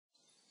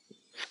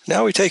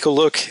Now we take a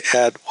look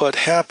at what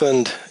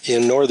happened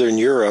in Northern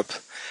Europe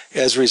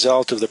as a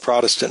result of the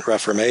Protestant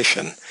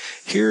Reformation.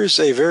 Here's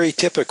a very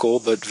typical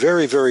but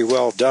very, very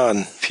well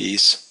done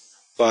piece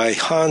by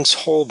Hans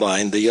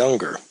Holbein the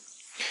Younger.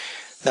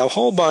 Now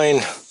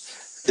Holbein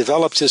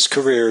developed his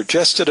career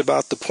just at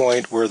about the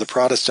point where the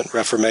Protestant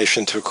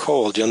Reformation took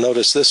hold. You'll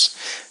notice this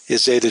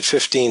is dated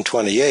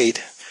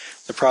 1528.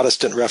 The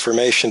Protestant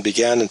Reformation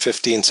began in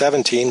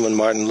 1517 when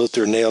Martin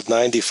Luther nailed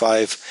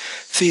 95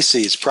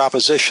 theses,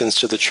 propositions,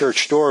 to the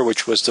church door,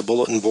 which was the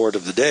bulletin board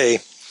of the day.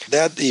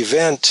 That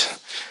event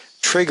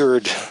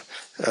triggered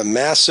a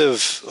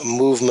massive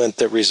movement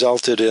that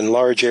resulted in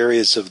large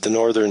areas of the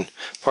northern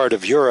part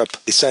of Europe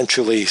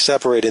essentially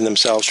separating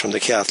themselves from the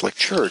Catholic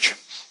Church.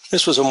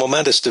 This was a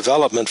momentous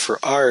development for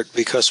art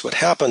because what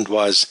happened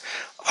was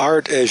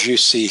art, as you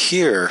see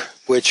here,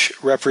 which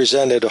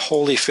represented a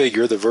holy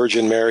figure, the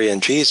Virgin Mary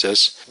and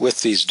Jesus,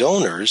 with these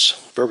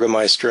donors,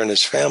 Burgermeister and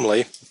his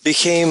family,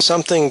 became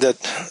something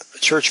that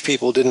church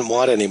people didn't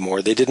want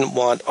anymore. They didn't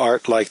want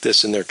art like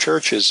this in their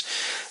churches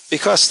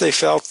because they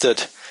felt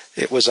that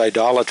it was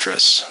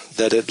idolatrous,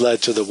 that it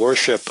led to the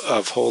worship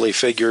of holy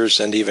figures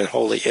and even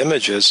holy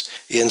images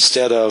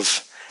instead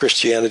of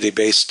Christianity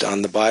based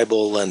on the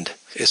Bible and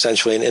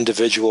essentially an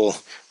individual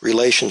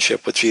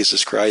relationship with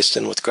Jesus Christ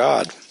and with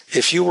God.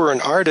 If you were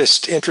an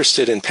artist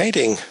interested in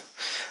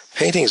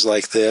paintings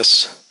like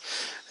this,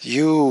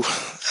 you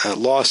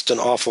lost an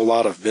awful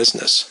lot of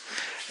business.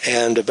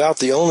 And about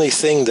the only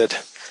thing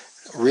that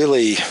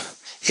really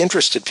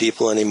interested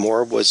people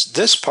anymore was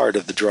this part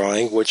of the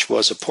drawing, which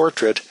was a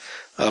portrait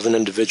of an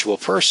individual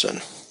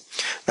person.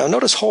 Now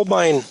notice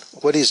Holbein,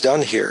 what he's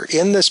done here.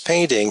 In this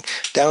painting,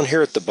 down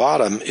here at the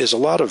bottom, is a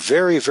lot of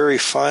very, very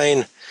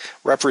fine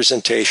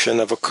representation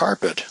of a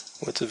carpet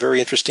with a very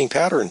interesting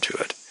pattern to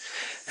it,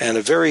 and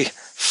a very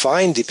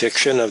fine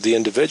depiction of the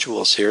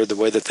individuals here, the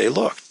way that they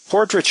look.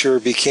 Portraiture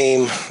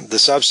became the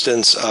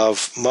substance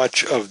of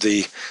much of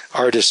the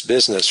artist's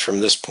business from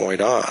this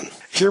point on.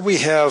 Here we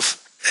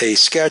have a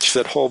sketch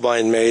that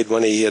Holbein made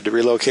when he had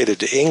relocated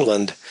to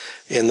England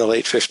in the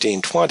late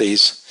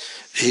 1520s.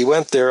 He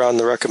went there on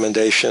the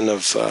recommendation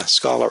of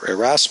scholar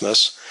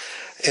Erasmus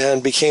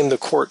and became the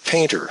court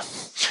painter.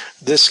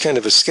 This kind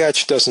of a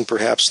sketch doesn't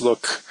perhaps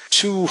look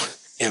too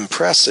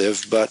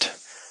impressive, but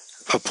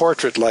a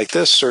portrait like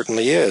this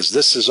certainly is.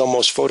 This is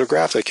almost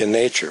photographic in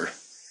nature.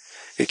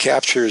 It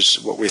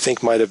captures what we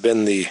think might have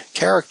been the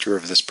character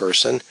of this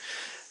person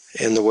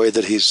in the way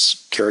that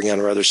he's carrying on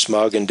a rather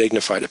smug and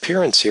dignified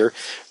appearance here.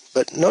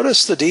 But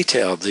notice the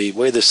detail, the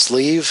way the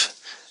sleeve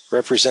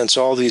represents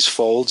all these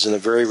folds in a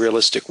very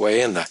realistic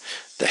way, and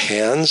the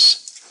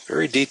hands,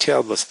 very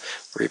detailed with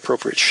very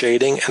appropriate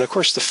shading, and of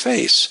course the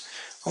face,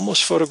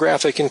 almost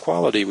photographic in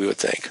quality, we would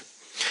think.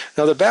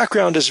 Now the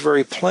background is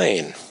very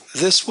plain.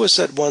 This was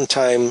at one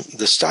time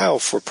the style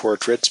for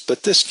portraits,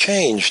 but this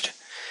changed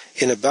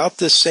in about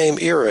this same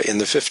era in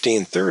the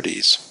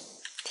 1530s.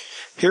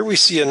 Here we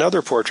see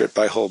another portrait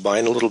by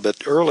Holbein a little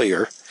bit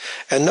earlier,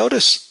 and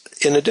notice,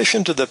 in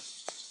addition to the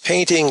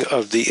painting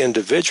of the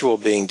individual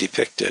being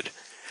depicted,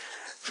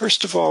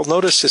 first of all,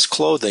 notice his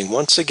clothing.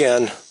 Once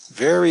again,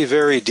 very,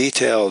 very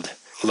detailed,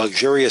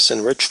 luxurious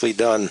and richly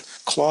done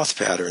cloth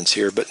patterns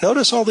here. But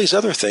notice all these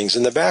other things.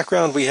 In the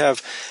background, we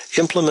have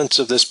implements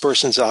of this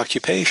person's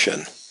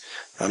occupation.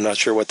 I'm not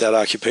sure what that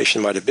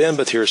occupation might have been,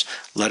 but here's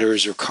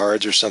letters or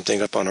cards or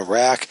something up on a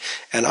rack.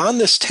 And on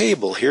this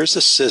table, here's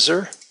a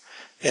scissor,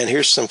 and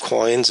here's some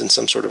coins in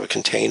some sort of a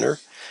container,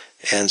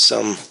 and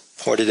some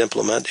pointed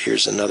implement.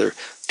 Here's another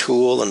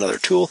tool,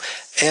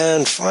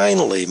 and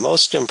finally,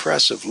 most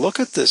impressive, look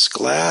at this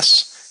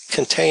glass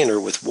container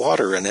with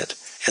water in it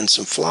and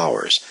some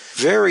flowers.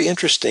 Very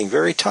interesting,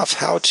 very tough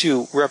how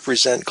to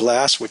represent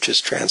glass which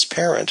is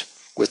transparent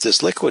with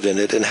this liquid in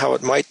it and how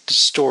it might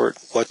distort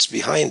what's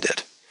behind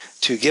it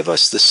to give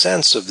us the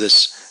sense of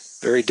this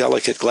very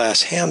delicate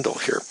glass handle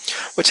here.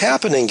 What's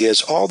happening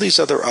is all these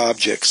other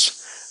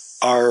objects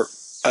are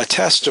a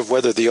test of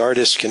whether the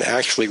artist can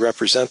actually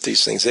represent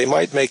these things. They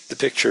might make the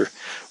picture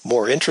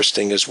more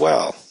interesting as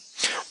well.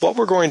 What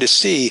we're going to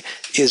see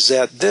is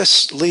that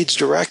this leads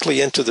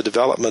directly into the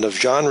development of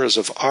genres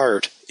of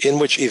art in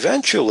which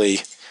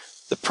eventually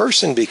the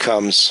person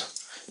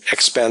becomes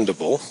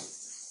expendable,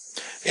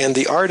 and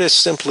the artist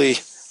simply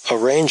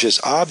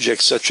arranges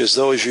objects such as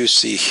those you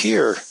see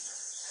here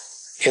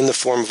in the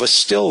form of a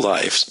still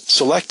life,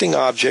 selecting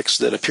objects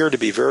that appear to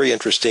be very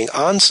interesting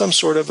on some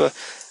sort of a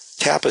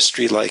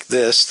tapestry like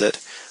this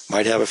that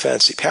might have a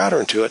fancy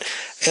pattern to it,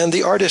 and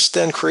the artist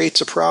then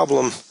creates a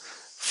problem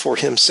for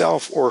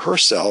himself or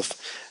herself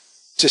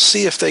to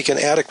see if they can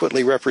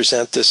adequately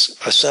represent this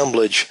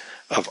assemblage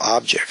of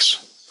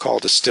objects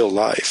called a still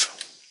life.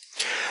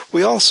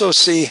 We also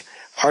see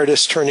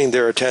artists turning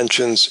their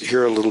attentions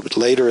here a little bit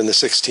later in the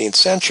 16th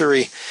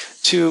century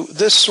to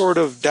this sort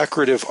of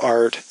decorative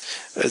art,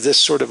 this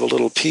sort of a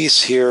little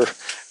piece here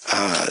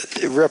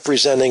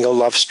representing a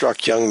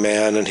love-struck young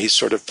man, and he's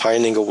sort of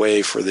pining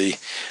away for the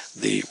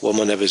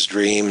woman of his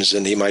dreams,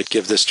 and he might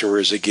give this to her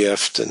as a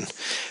gift, and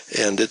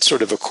it's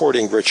sort of a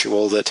courting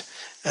ritual that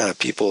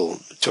people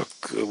took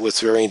with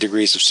varying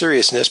degrees of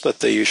seriousness, but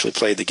they usually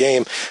played the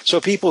game.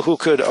 So people who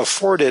could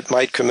afford it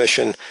might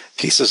commission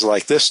pieces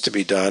like this to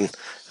be done,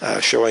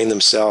 showing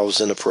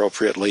themselves in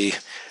appropriately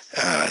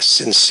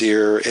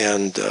sincere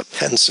and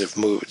pensive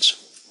moods.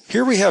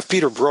 Here we have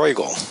Peter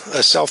Bruegel,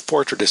 a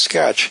self-portrait, a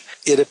sketch.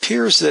 It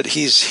appears that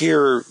he's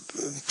here,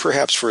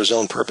 perhaps for his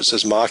own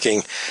purposes,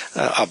 mocking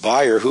a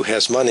buyer who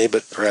has money,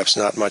 but perhaps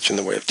not much in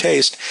the way of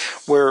taste,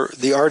 where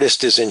the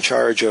artist is in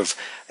charge of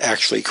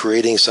actually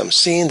creating some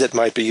scene that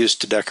might be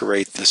used to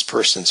decorate this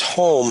person's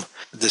home.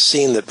 The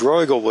scene that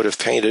Bruegel would have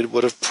painted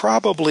would have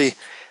probably,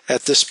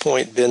 at this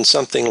point, been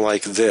something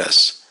like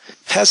this.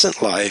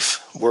 Peasant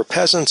life, where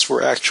peasants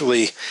were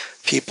actually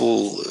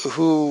people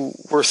who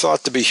were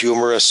thought to be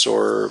humorous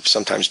or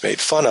sometimes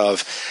made fun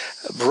of.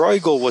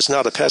 Bruegel was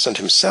not a peasant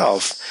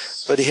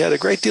himself, but he had a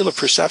great deal of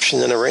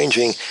perception in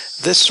arranging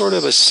this sort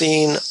of a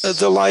scene,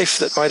 the life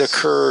that might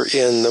occur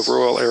in the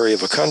rural area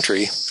of a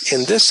country.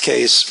 In this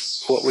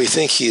case, what we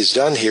think he's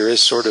done here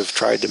is sort of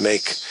tried to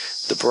make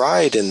the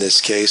bride in this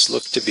case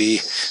look to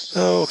be,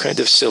 kind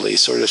of silly,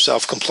 sort of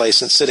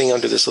self-complacent, sitting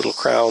under this little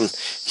crown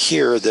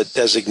here that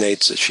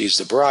designates that she's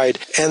the bride.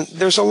 And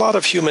there's a lot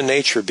of human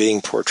nature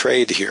being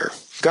portrayed here.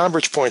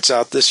 Gombrich points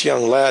out this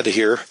young lad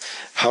here,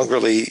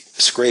 hungrily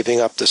scraping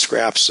up the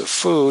scraps of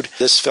food,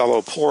 this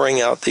fellow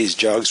pouring out these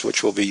jugs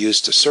which will be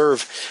used to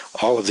serve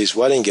all of these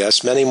wedding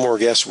guests, many more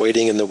guests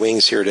waiting in the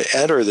wings here to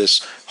enter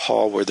this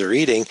hall where they're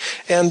eating,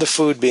 and the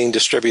food being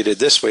distributed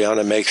this way on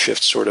a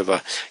makeshift sort of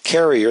a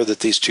carrier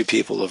that these two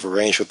people have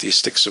arranged with these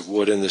sticks of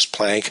wood and this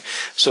plank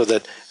so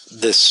that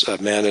this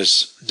man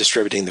is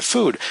distributing the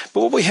food.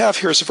 But what we have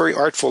here is a very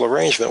artful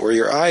arrangement where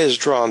your eye is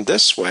drawn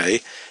this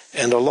way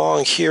and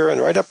along here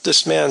and right up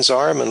this man's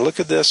arm, and look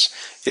at this,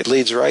 it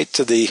leads right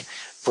to the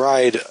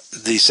bride,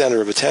 the center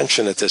of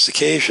attention at this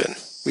occasion.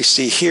 We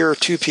see here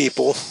two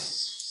people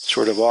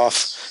sort of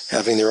off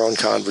having their own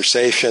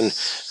conversation,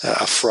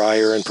 a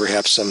friar and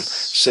perhaps some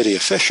city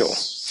official.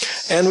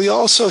 And we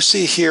also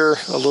see here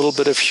a little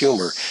bit of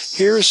humor.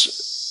 Here's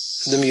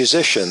the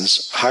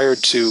musicians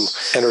hired to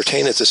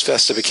entertain at this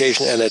festive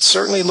occasion, and it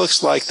certainly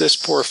looks like this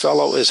poor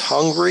fellow is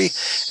hungry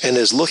and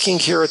is looking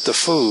here at the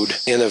food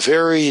in a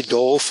very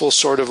doleful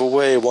sort of a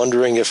way,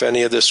 wondering if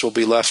any of this will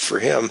be left for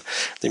him.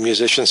 The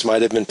musicians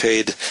might have been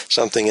paid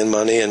something in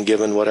money and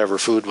given whatever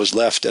food was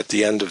left at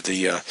the end of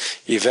the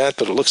event,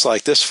 but it looks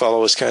like this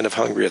fellow is kind of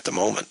hungry at the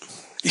moment.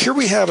 Here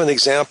we have an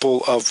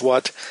example of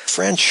what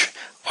French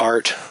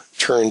art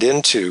turned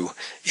into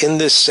in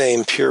this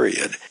same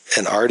period.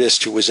 An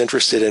artist who was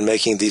interested in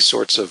making these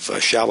sorts of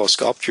shallow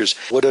sculptures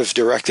would have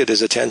directed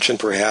his attention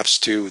perhaps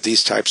to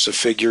these types of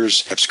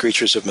figures, perhaps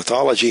creatures of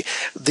mythology.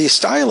 The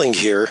styling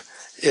here,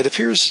 it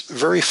appears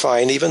very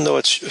fine, even though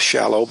it's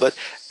shallow, but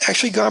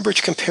actually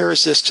Gombrich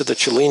compares this to the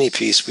Cellini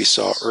piece we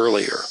saw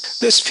earlier.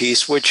 This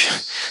piece, which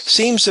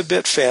seems a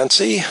bit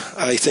fancy,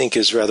 I think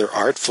is rather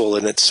artful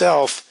in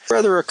itself,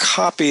 rather a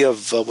copy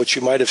of what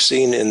you might have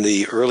seen in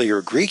the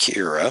earlier Greek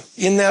era,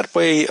 in that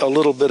way a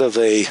little bit of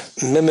a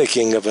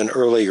mimicking of an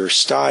earlier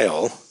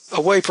style,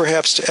 a way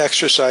perhaps to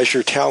exercise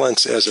your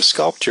talents as a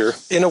sculptor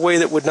in a way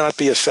that would not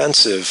be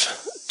offensive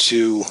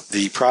to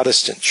the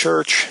Protestant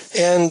church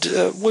and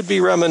would be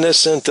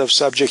reminiscent of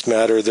subject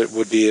matter that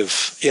would be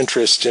of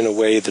interest in a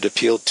way that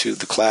appealed to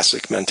the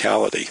classic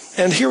mentality.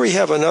 And here we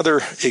have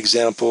another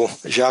example,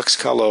 Jacques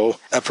Callot,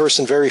 a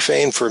person very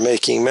famed for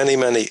making many,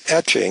 many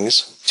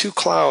etchings, two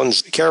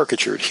clowns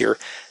caricatured here.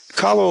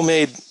 Callot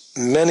made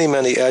many,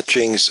 many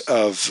etchings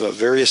of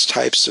various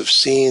types of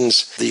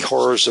scenes, the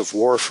horrors of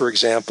war, for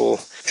example,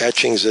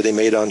 etchings that he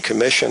made on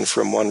commission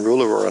from one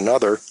ruler or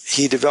another.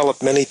 He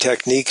developed many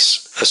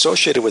techniques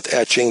associated with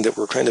etching that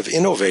were kind of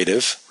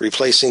innovative,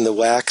 replacing the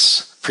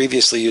wax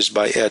previously used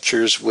by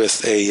etchers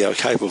with a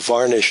type of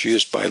varnish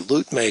used by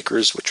lute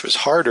makers, which was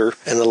harder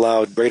and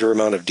allowed greater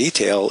amount of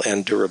detail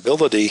and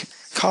durability.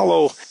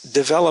 Callot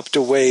developed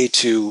a way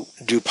to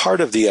do part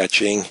of the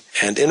etching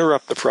and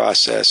interrupt the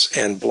process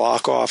and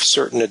block off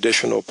certain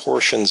additional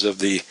portions of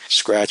the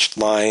scratched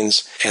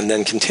lines and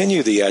then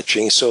continue the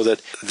etching so that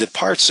the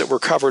parts that were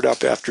covered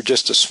up after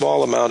just a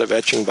small amount of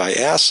etching by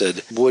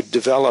acid would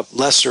develop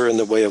lesser in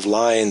the way of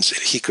lines.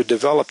 He could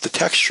develop the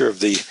texture of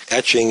the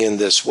etching in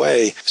this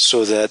way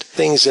so that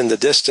things in the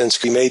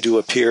distance may do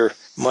appear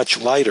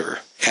much lighter,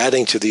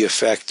 adding to the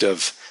effect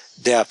of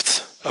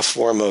depth, a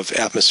form of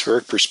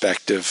atmospheric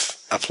perspective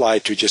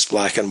applied to just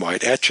black and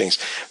white etchings.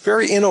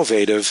 Very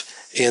innovative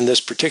in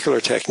this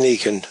particular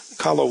technique, and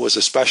Callot was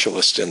a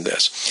specialist in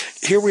this.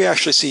 Here we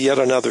actually see yet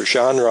another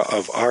genre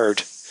of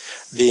art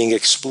being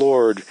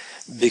explored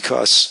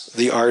because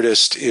the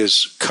artist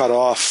is cut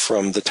off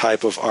from the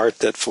type of art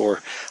that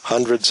for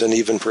hundreds and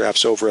even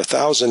perhaps over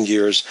 1,000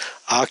 years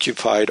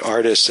occupied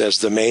artists as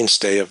the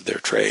mainstay of their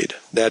trade.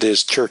 That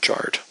is church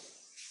art.